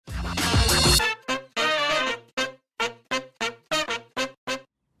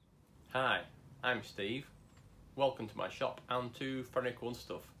I'm Steve. Welcome to my shop and to Furniture and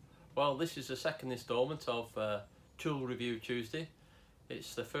Stuff. Well, this is the second instalment of Tool Review Tuesday.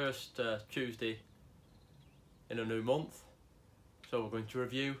 It's the first Tuesday in a new month, so we're going to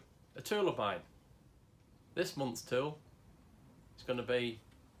review a tool of mine. This month's tool is going to be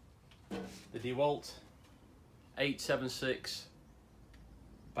the Dewalt 876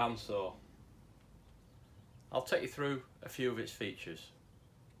 Bandsaw. I'll take you through a few of its features.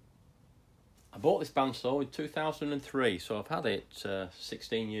 I bought this bandsaw in 2003, so I've had it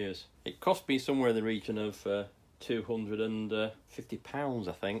 16 years. It cost me somewhere in the region of £250,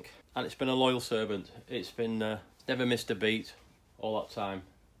 I think, and it's been a loyal servant. It's been never missed a beat all that time.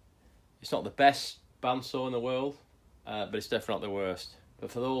 It's not the best bandsaw in the world, but it's definitely not the worst. But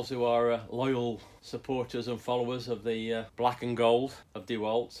for those who are loyal supporters and followers of the black and gold of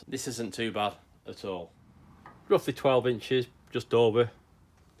Dewalt, this isn't too bad at all. Roughly 12 inches, just over.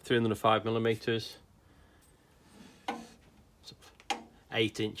 305mm,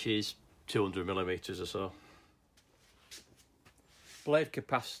 8 inches, 200mm or so. Blade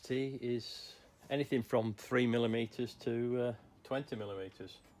capacity is anything from 3mm to 20mm.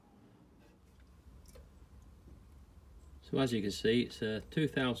 So as you can see, it's a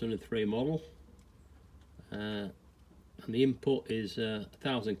 2003 model, and the input is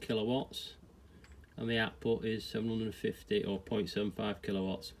 1000 kilowatts. And the output is 750 or 0.75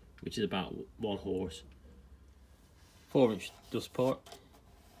 kilowatts, which is about 1 horse. 4-inch dust port.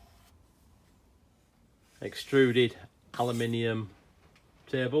 Extruded aluminium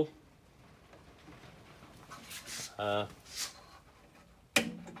table.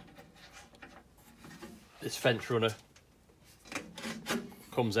 This fence runner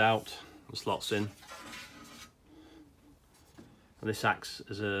comes out and slots in. And this acts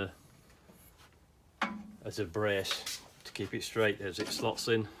as a brace to keep it straight as it slots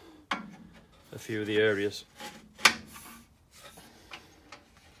in a few of the areas.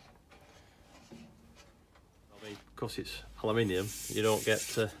 Because it's aluminium, you don't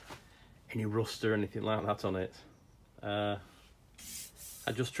get any rust or anything like that on it. I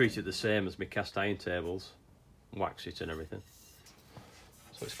just treat it the same as my cast iron tables, wax it and everything.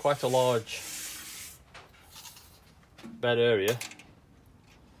 So it's quite a large bed area.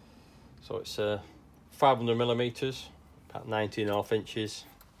 So it's 500mm, about 19.5 inches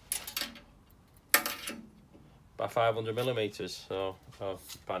by 500mm, so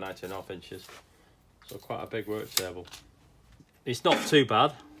by 19.5 inches. So quite a big work table. It's not too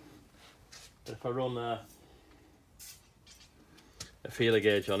bad, but if I run a feeler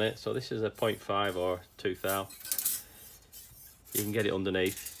gauge on it, so this is a 0.5 or 2 thou, you can get it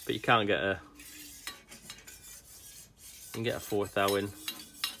underneath, but you can't get a 4 thou in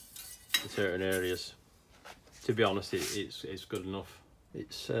certain areas. To be honest, it's good enough.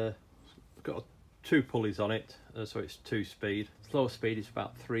 It's got 2 pulleys on it, so it's 2 speed. Slow speed is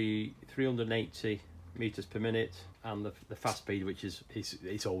about 380 meters per minute, and the fast speed, which is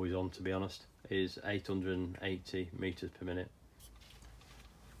it's always on, to be honest, is 880 meters per minute.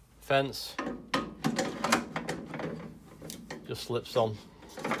 Fence just slips on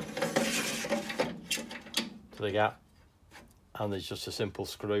to the gap, and there's just a simple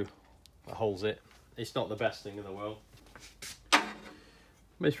screw that holds it. It's not the best thing in the world, but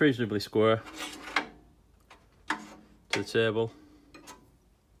it's reasonably square to the table.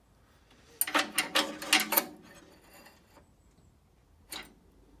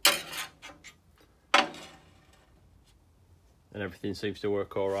 And everything seems to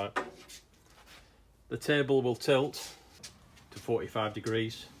work all right. The table will tilt to 45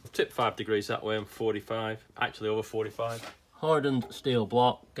 degrees. I'll tip 5 degrees that way and 45, actually over 45. Hardened steel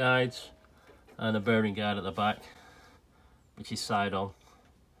block guides and a bearing guide at the back, which is side on,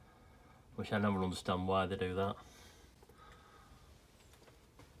 which I never understand why they do that.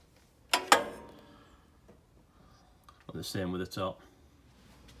 And the same with the top.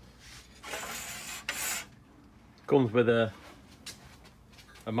 Comes with a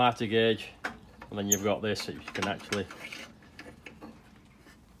mitre gauge, and then you've got this that you can actually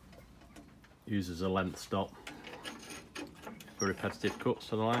use as a length stop for repetitive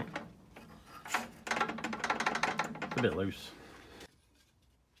cuts and the like. It's a bit loose.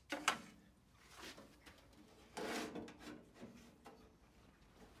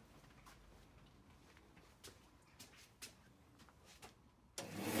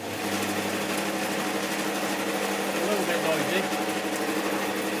 A little bit noisy.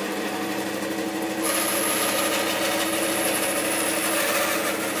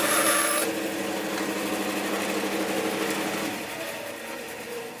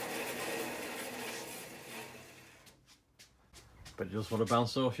 but just what a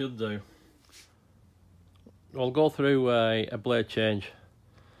bandsaw should do. we'll go through a blade change.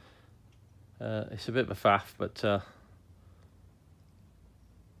 It's a bit of a faff, but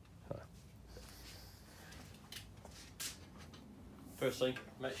first thing,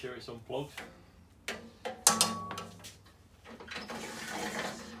 make sure it's unplugged.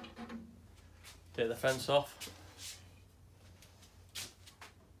 Take the fence off.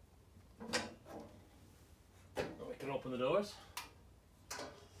 We can open the doors.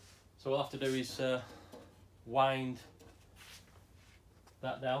 So what we'll have to do is wind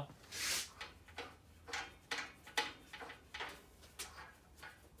that down.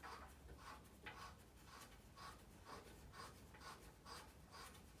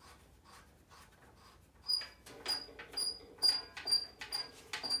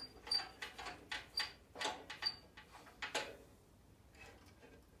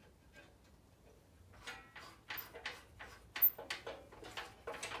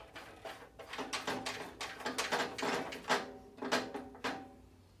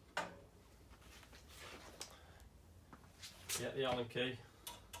 Get the Allen key.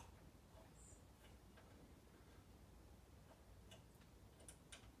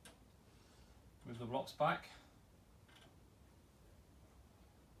 Move the blocks back.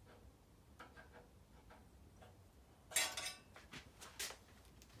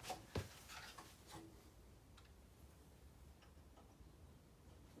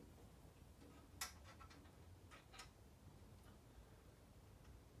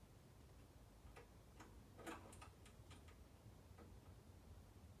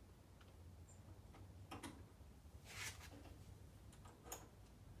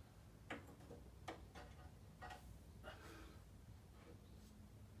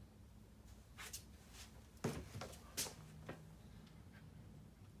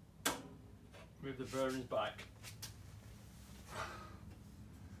 Move the bearings back.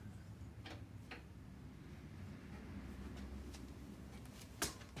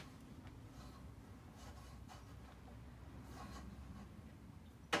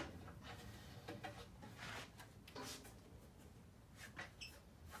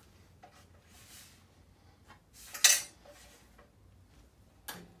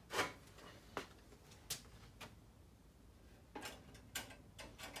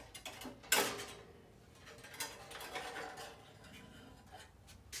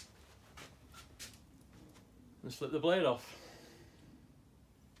 And slip the blade off.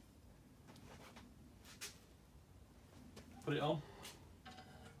 Put it on.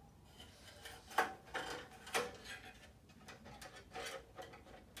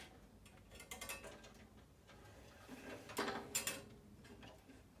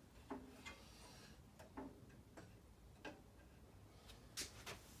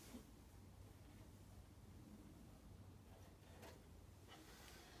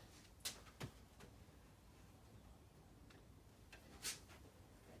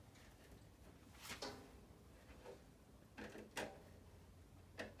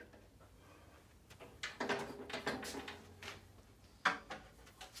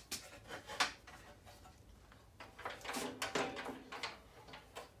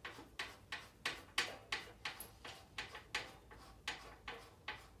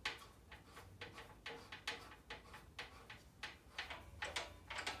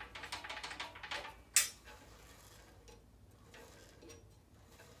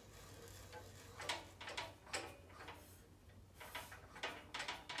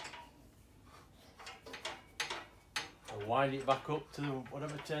 Wind it back up to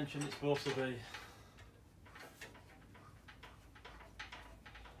whatever tension it's supposed to be.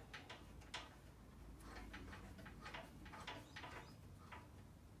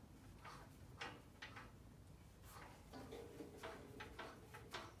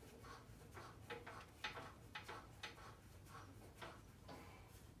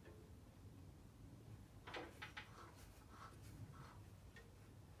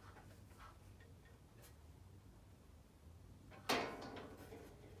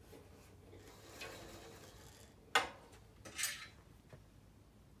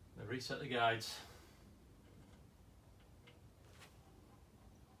 Reset the guides.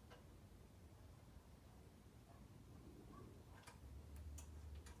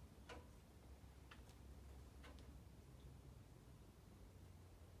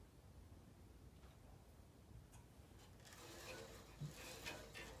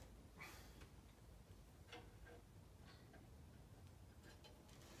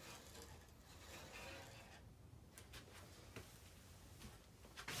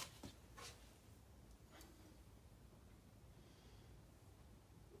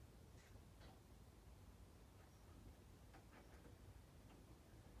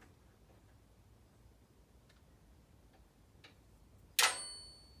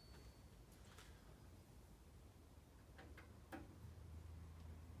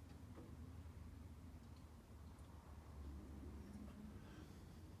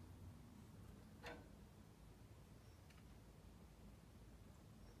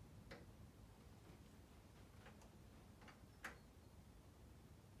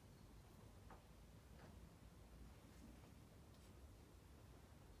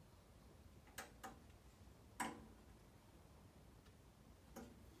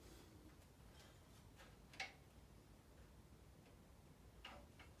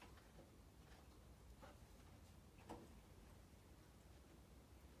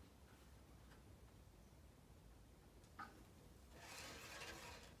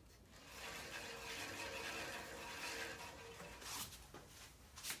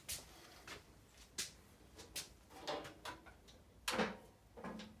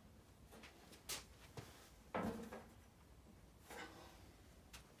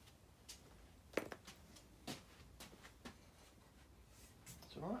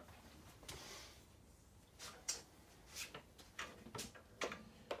 It's all right.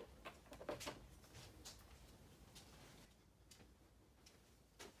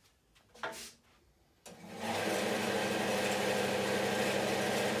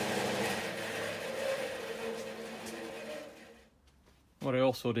 What I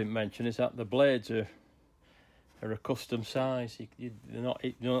also didn't mention is that the blades are a custom size. They're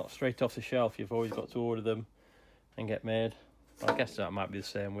not straight off the shelf. You've always got to order them and get made. I guess that might be the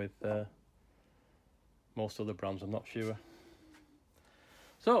same with most other brands, I'm not sure.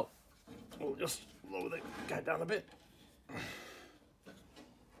 So we'll just lower the guy down a bit.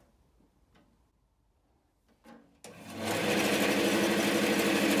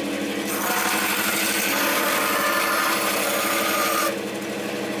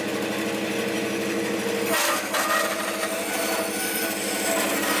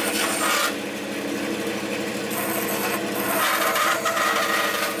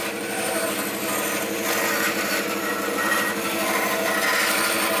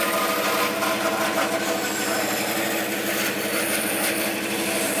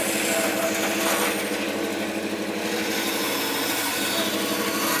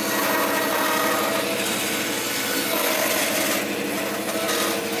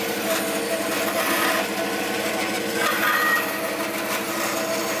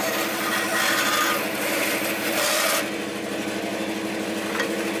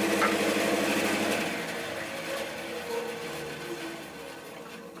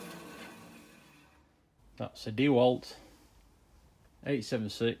 That's a Dewalt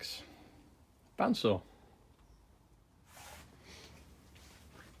 876 bandsaw.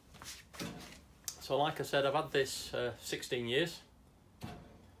 So like I said, I've had this 16 years.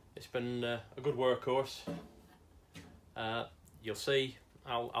 It's been a good workhorse. You'll see,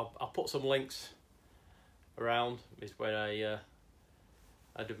 I'll put some links around. Is where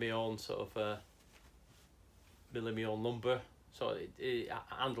I did my own sort of milling my own lumber, so it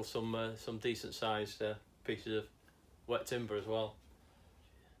handles some decent sized pieces of wet timber as well.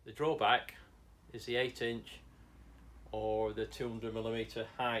 The drawback is the 8-inch or the 200mm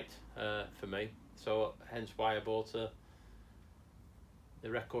height for me, so hence why I bought the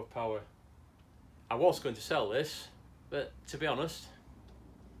record power. I was going to sell this, but to be honest,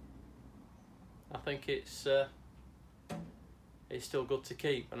 I think it's still good to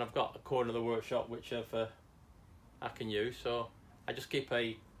keep, and I've got a corner of the workshop which I can use, so I just keep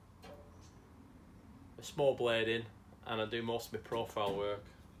a small blade in, and I do most of my profile work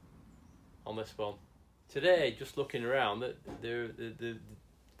on this one. Today, just looking around, they're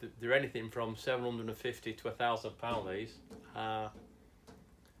anything from 750 to £1,000. These. I'm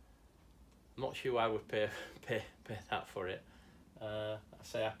not sure I would pay that for it. I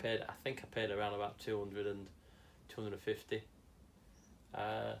think I paid around about 200 and 250.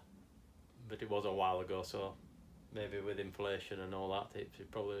 But it was a while ago, so maybe with inflation and all that,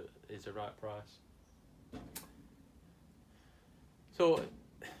 it probably is the right price. So,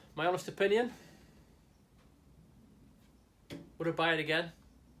 my honest opinion, would I buy it again?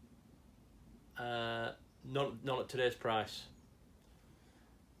 Not at today's price.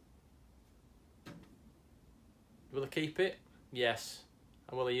 Will I keep it? Yes.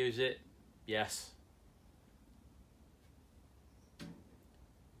 And will I use it? Yes.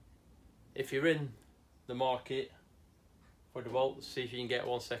 If you're in the market for Dewalt, see if you can get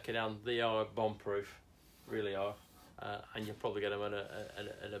one second hand. They are bomb proof, really are, and you'll probably get them at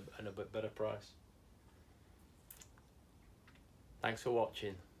a bit better price. Thanks for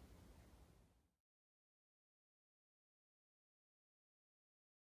watching.